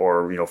again,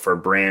 or, for a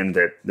brand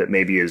that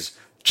maybe is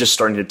just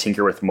starting to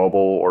tinker with mobile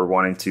or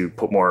wanting to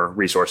put more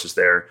resources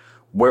there,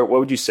 what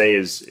would you say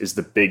is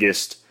the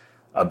biggest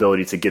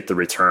ability to get the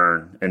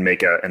return and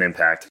make an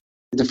impact?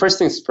 The first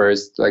things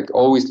first, like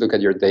always look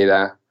at your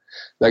data.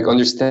 Like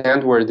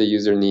understand where the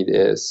user need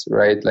is,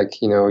 right?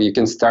 Like, you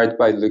can start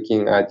by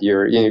looking at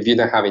your, if you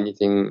don't have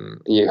anything,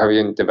 you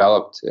haven't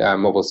developed a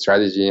mobile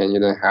strategy and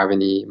you don't have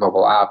any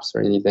mobile apps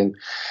or anything,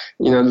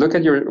 look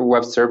at your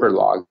web server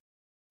log.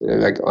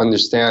 like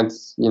understand,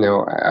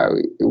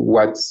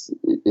 what's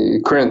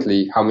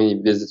currently how many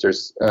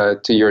visitors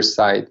to your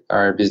site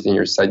are visiting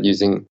your site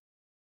using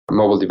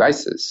mobile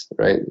devices,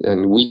 right?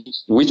 And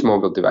which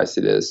mobile device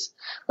it is.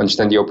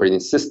 Understand the operating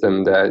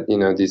system that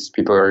these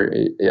people are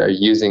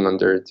using on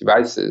their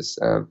devices,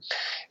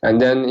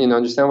 and then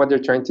understand what they're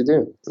trying to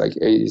do. Like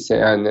you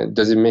say, and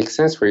does it make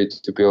sense for you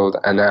to build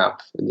an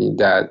app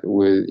that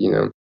will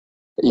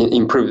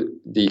improve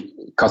the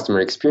customer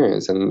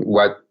experience, and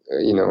what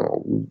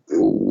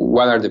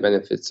are the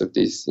benefits of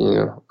these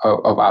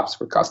of apps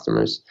for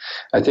customers.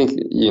 I think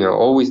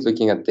always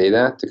looking at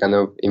data to kind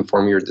of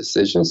inform your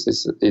decisions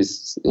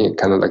is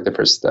kind of like the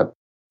first step.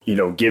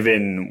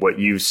 Given what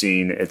you've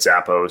seen at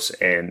Zappos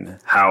and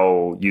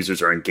how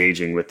users are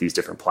engaging with these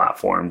different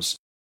platforms,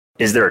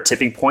 is there a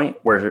tipping point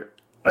where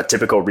a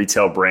typical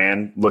retail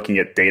brand looking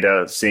at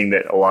data, seeing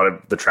that a lot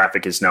of the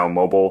traffic is now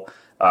mobile,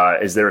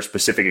 is there a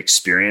specific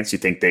experience you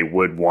think they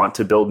would want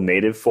to build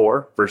native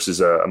for versus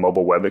a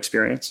mobile web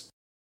experience?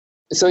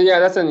 So yeah,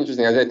 that's an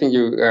interesting. I think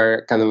you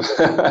are kind of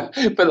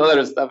put a lot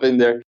of stuff in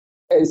there.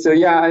 So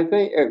yeah, I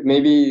think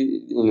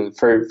maybe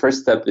for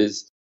first step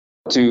is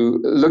to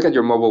look at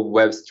your mobile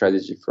web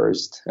strategy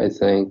first. I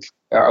think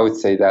I would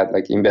say that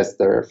like invest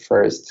there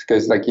first,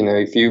 because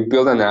if you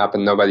build an app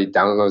and nobody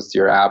downloads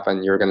your app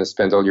and you're going to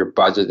spend all your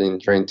budget in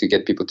trying to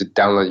get people to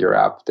download your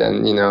app,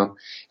 then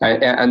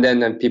and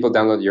then people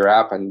download your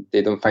app and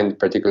they don't find it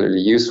particularly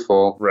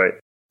useful, right?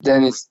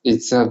 Then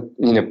it's a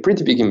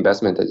pretty big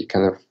investment that you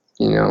kind of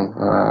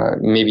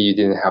maybe you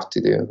didn't have to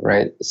do,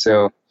 right?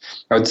 So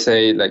I would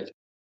say like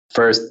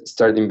first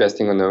start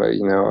investing on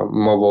a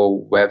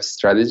mobile web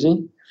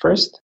strategy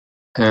first,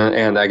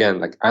 and again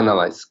like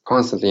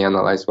constantly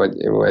analyze what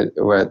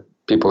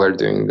people are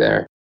doing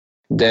there.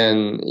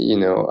 Then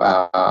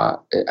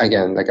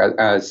again like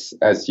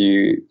as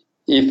you,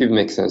 if it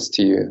makes sense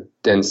to you,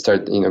 then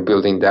start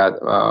building that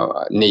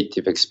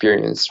native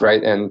experience,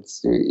 right? And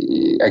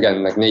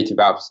again like native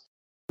apps,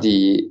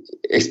 the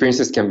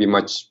experiences can be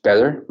much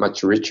better,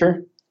 much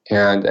richer,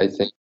 and I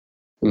think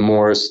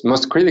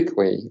most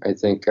critically, I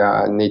think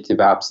native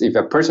apps, if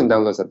a person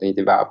downloads a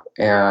native app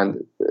and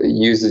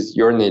uses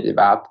your native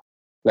app,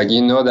 like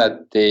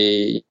that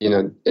they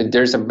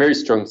there's a very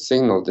strong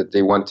signal that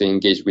they want to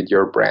engage with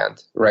your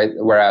brand, right?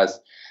 Whereas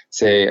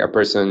say a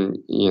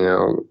person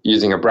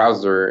using a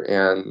browser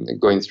and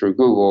going through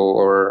Google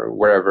or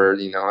wherever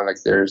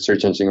like their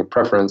search engine of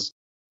preference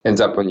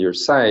ends up on your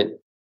site,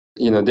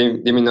 they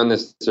may not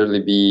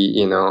necessarily be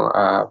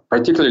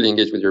particularly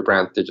engaged with your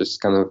brand. They're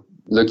just kind of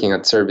looking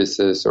at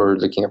services or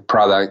looking at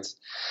products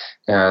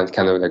and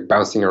kind of like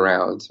bouncing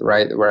around,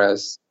 right?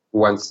 Whereas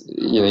once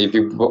if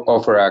you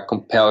offer a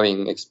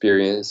compelling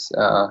experience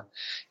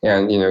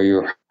and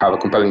you have a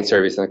compelling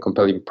service and a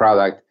compelling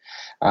product,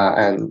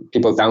 and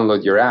people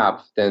download your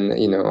app, then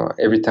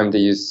every time they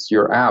use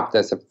your app,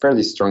 that's a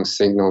fairly strong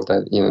signal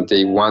that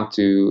they want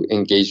to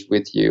engage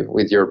with you,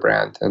 with your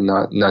brand, and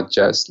not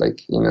just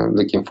like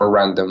looking for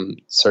random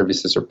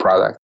services or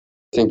products.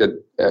 I think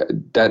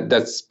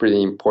that's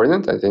pretty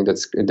important. I think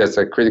that's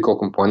a critical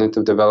component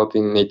of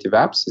developing native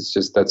apps. It's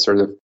just that sort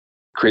of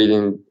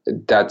creating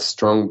that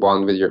strong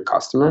bond with your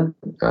customer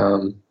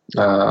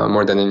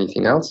more than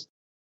anything else.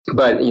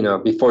 But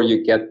before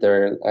you get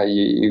there,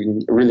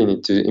 you really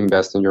need to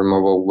invest in your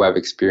mobile web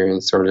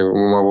experience or your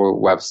mobile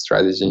web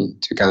strategy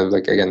to kind of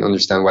like again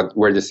understand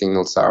where the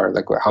signals are,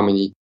 like how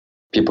many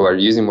people are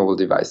using mobile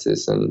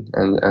devices,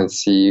 and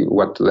see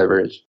what to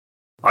leverage.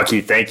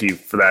 Aki, thank you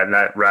for that. And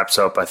that wraps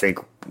up, I think,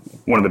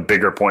 one of the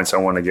bigger points I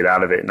want to get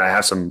out of it. And I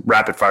have some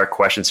rapid fire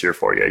questions here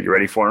for you. You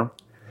ready for them?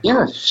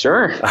 Yeah,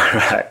 sure. All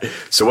right.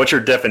 So what's your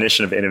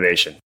definition of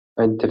innovation?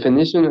 My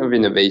definition of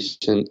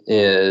innovation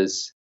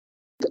is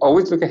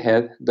always look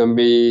ahead. Don't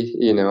be,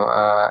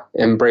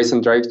 embrace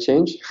and drive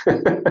change.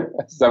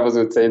 Zappos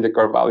would say in the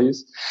core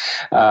values.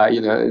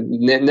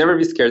 Never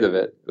be scared of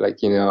it. Like,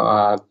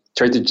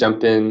 try to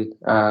jump in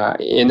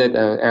it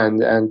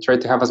and try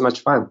to have as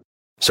much fun.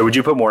 So would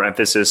you put more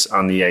emphasis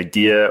on the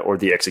idea or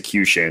the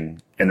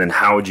execution? And then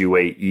how would you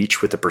weigh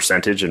each with a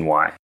percentage and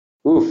why?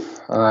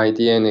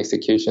 Idea and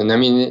execution. I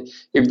mean,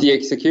 if the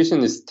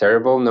execution is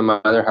terrible, no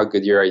matter how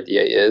good your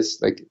idea is,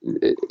 like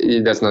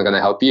that's not going to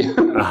help you.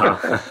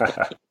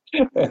 Uh-huh.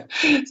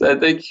 So I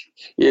think,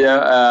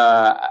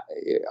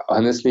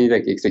 honestly,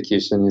 like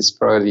execution is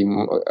probably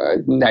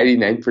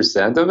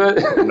 99% of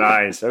it.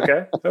 Nice.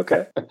 Okay.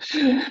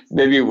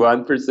 Maybe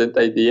 1%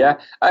 idea.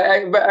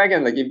 But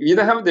again, like if you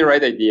don't have the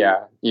right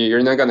idea,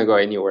 you're not going to go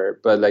anywhere.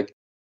 But like,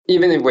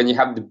 even if when you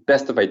have the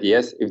best of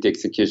ideas, if the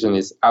execution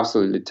is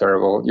absolutely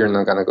terrible, you're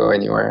not going to go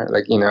anywhere.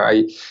 Like,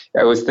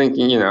 I was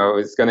thinking,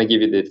 it's going to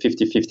give you the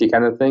 50-50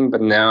 kind of thing,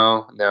 but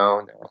no.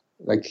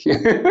 Like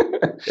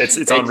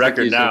it's on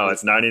record now.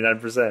 It's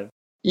 99%.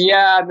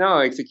 Yeah, no,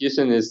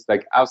 execution is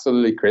like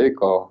absolutely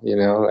critical,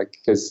 like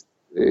because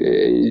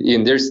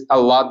there's a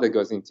lot that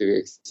goes into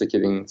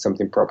executing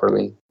something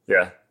properly.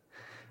 Yeah.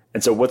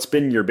 And so what's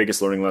been your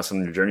biggest learning lesson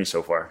in your journey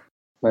so far?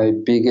 My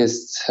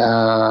biggest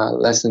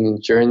lesson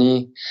in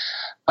journey,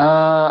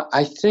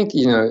 I think,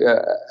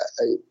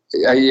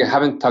 I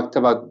haven't talked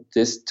about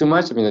this too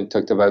much. I mean, I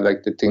talked about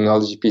like the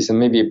technology piece and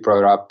maybe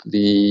brought up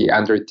the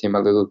Android team a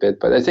little bit.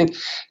 But I think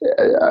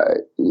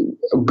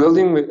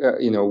building with,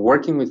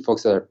 working with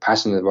folks that are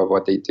passionate about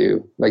what they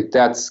do, like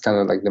that's kind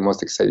of like the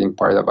most exciting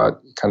part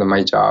about kind of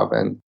my job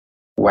and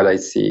what I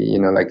see,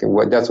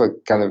 that's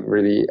what kind of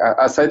really,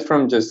 aside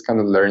from just kind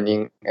of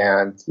learning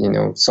and,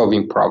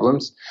 solving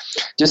problems,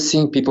 just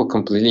seeing people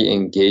completely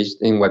engaged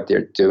in what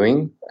they're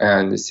doing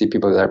and see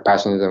people that are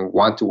passionate and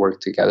want to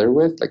work together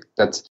with, like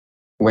that's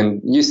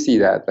when you see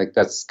that, like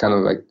that's kind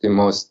of like the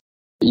most,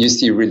 you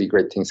see really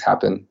great things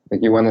happen.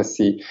 Like you want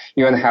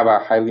to have a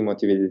highly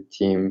motivated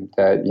team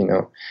that,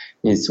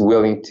 is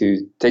willing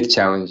to take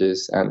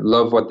challenges and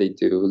love what they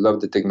do,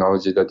 love the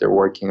technology that they're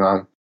working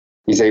on,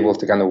 is able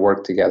to kind of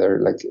work together.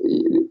 Like,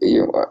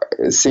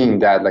 seeing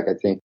that, like, I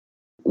think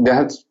that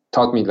has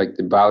taught me like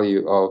the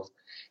value of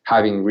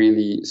having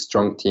really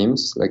strong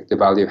teams, like the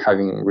value of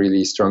having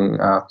really strong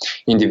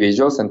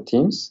individuals and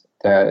teams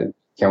that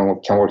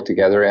can work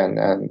together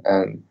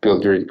and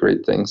build really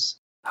great things.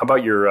 How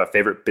about your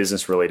favorite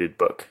business related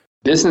book?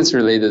 Business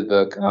related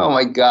book. Oh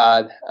my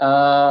God.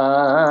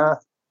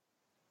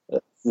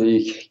 Let's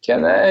see.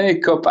 Can I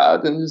cop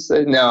out and just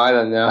say no? I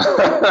don't know.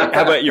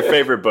 How about your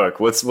favorite book?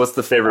 What's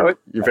your favorite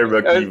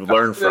book you've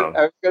learned from?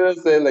 I was gonna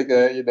say like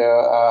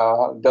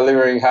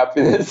delivering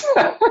happiness.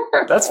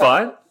 That's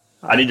fine.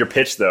 I need your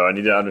pitch though. I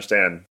need to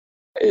understand.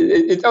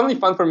 It's only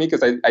fun for me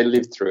because I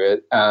lived through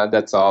it.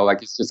 That's all.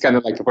 Like it's just kind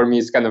of like for me,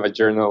 it's kind of a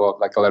journal of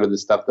like a lot of the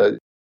stuff that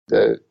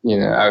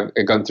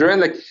I've gone through,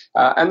 and like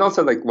and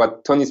also like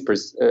what Tony's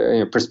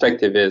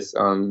perspective is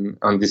on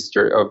this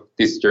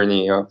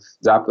journey of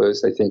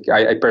Zappos. I think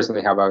I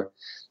personally have a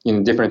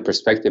different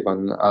perspective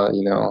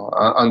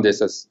on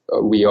this, as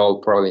we all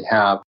probably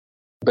have.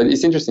 But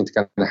it's interesting to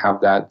kind of have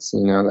that,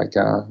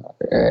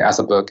 as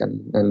a book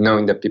and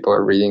knowing that people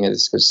are reading it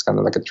is just kind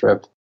of like a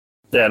trip.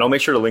 Yeah, and I'll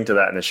make sure to link to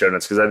that in the show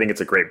notes because I think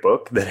it's a great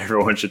book that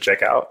everyone should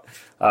check out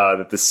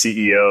that the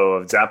CEO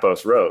of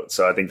Zappos wrote.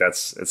 So I think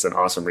it's an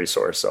awesome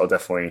resource. So I'll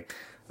definitely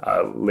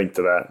link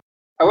to that.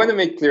 I want to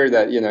make clear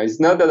that, it's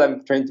not that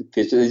I'm trying to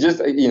pitch it. It's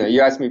just,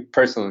 you asked me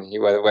personally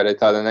what I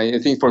thought. And I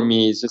think for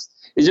me,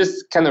 it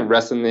just kind of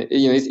resonates.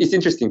 It's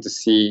interesting to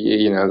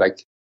see,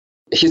 like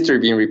history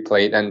being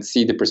replayed and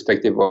see the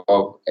perspective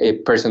of a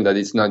person that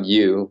is not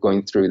you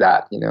going through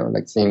that,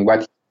 like seeing what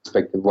his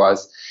perspective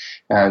was.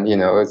 And,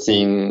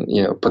 seeing,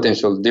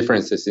 potential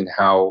differences in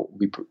how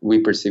we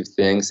perceive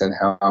things and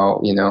how,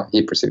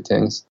 he perceived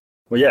things.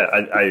 Well, yeah,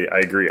 I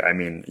agree. I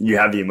mean, you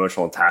have the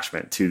emotional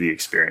attachment to the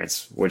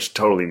experience, which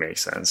totally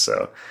makes sense.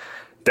 So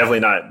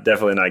definitely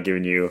not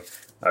giving you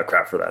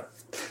crap for that.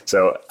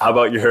 So how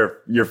about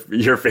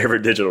your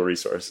favorite digital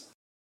resource?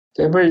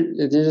 Favorite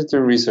digital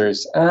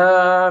resource?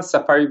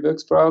 Safari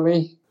books,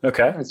 probably.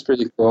 Okay. It's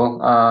pretty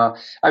cool.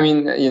 I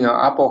mean,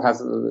 Apple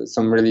has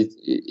some really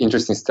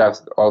interesting stuff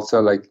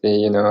also, like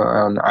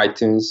on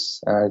iTunes.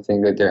 I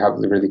think that they have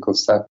really cool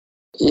stuff.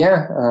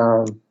 Yeah,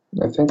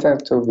 I think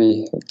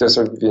those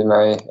would be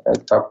my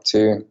top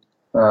two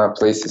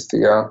places to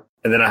go.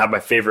 And then I have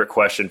my favorite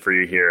question for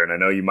you here, and I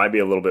know you might be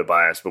a little bit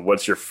biased, but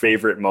what's your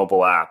favorite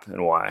mobile app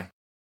and why?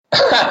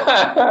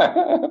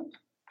 My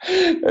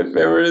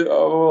favorite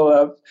mobile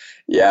app?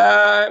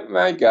 Yeah,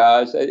 my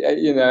gosh,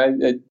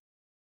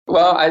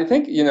 well, I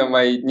think,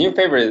 my new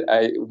favorite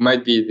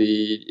might be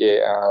the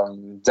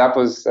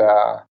Zappos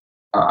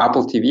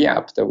Apple TV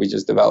app that we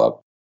just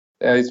developed.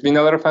 It's been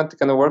a lot of fun to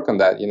kind of work on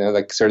that,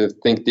 like sort of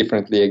think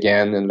differently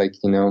again and like,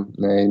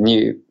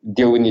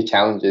 deal with new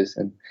challenges.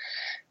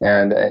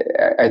 And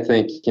I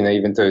think,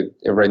 even though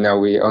right now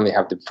we only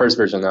have the first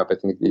version up, I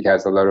think it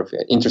has a lot of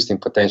interesting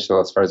potential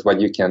as far as what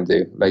you can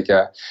do. Like,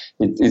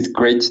 it's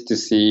great to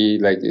see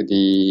like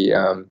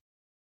the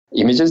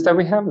images that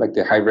we have, like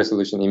the high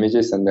resolution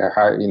images and the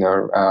high,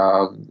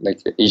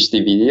 like the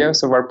HD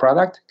videos of our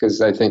product, because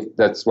I think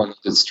that's one of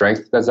the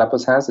strengths that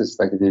Zappos has is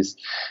like these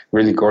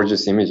really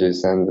gorgeous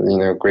images and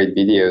great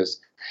videos,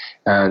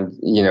 and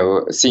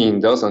seeing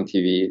those on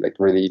TV like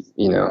really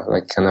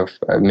like kind of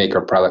make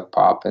our product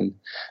pop. And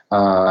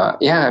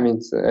I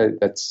mean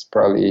that's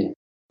probably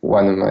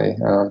one of my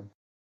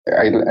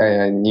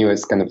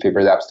newest kind of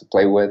favorite apps to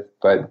play with.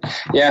 But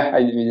yeah,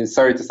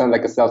 sorry to sound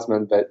like a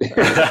salesman, but.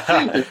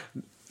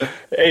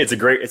 Hey, it's a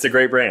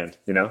great brand,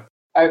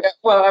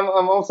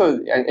 I'm also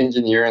an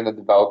engineer and a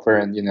developer,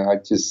 and I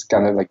just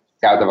kind of like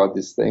chat about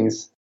these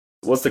things.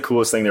 What's the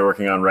coolest thing they're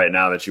working on right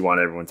now that you want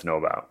everyone to know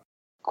about?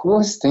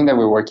 Coolest thing that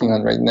we're working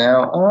on right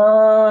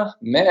now?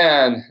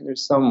 Man,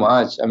 there's so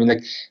much. I mean,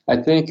 like I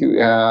think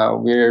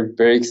we're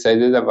very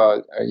excited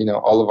about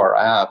all of our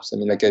apps. I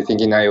mean, like I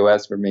think in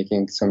iOS we're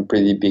making some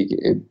pretty big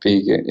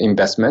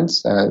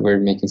investments. We're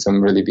making some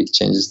really big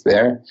changes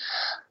there.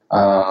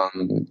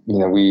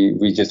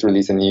 We just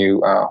released a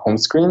new home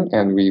screen,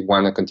 and we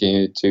want to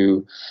continue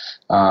to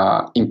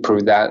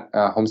improve that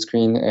home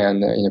screen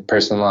and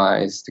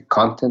personalize the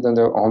content on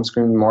the home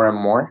screen more and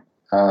more.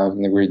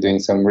 We're doing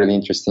some really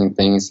interesting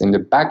things in the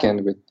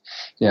backend with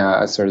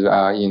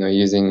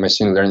using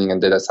machine learning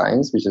and data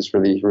science, which is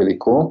really, really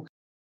cool.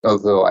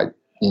 Although I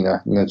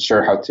not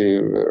sure how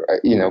to,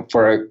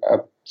 for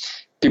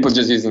people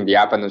just using the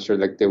app, I'm not sure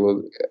like they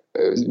will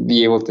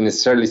be able to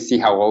necessarily see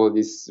how all of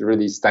this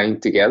really is tying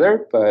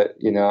together. But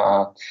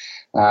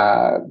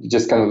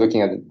just kind of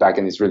looking at the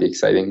backend is really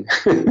exciting.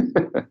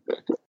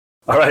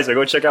 All right, so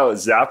go check out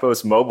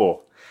Zappos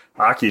Mobile.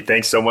 Aki,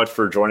 thanks so much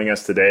for joining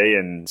us today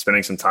and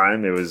spending some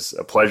time. It was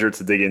a pleasure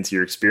to dig into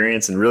your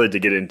experience and really to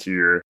get into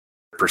your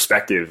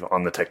perspective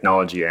on the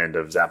technology end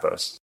of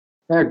Zappos.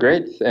 Yeah,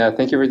 great.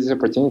 Thank you for this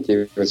opportunity.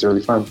 It was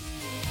really fun.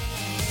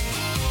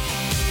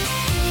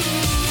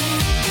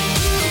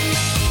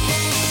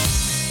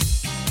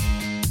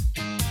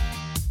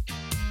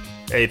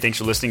 Hey, thanks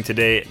for listening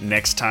today.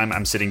 Next time,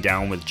 I'm sitting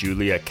down with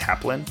Julia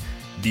Kaplan,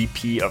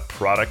 VP of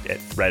Product at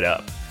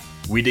ThreadUp.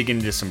 We dig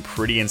into some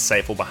pretty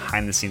insightful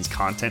behind-the-scenes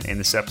content in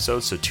this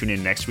episode, so tune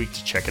in next week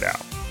to check it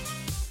out.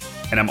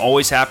 And I'm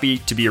always happy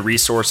to be a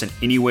resource in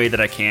any way that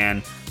I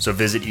can, so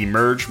visit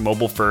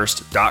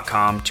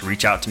emergemobilefirst.com to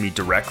reach out to me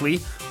directly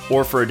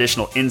or for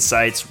additional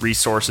insights,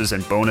 resources,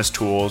 and bonus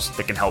tools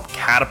that can help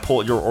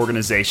catapult your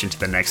organization to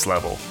the next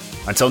level.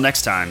 Until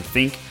next time,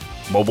 think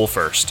mobile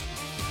first.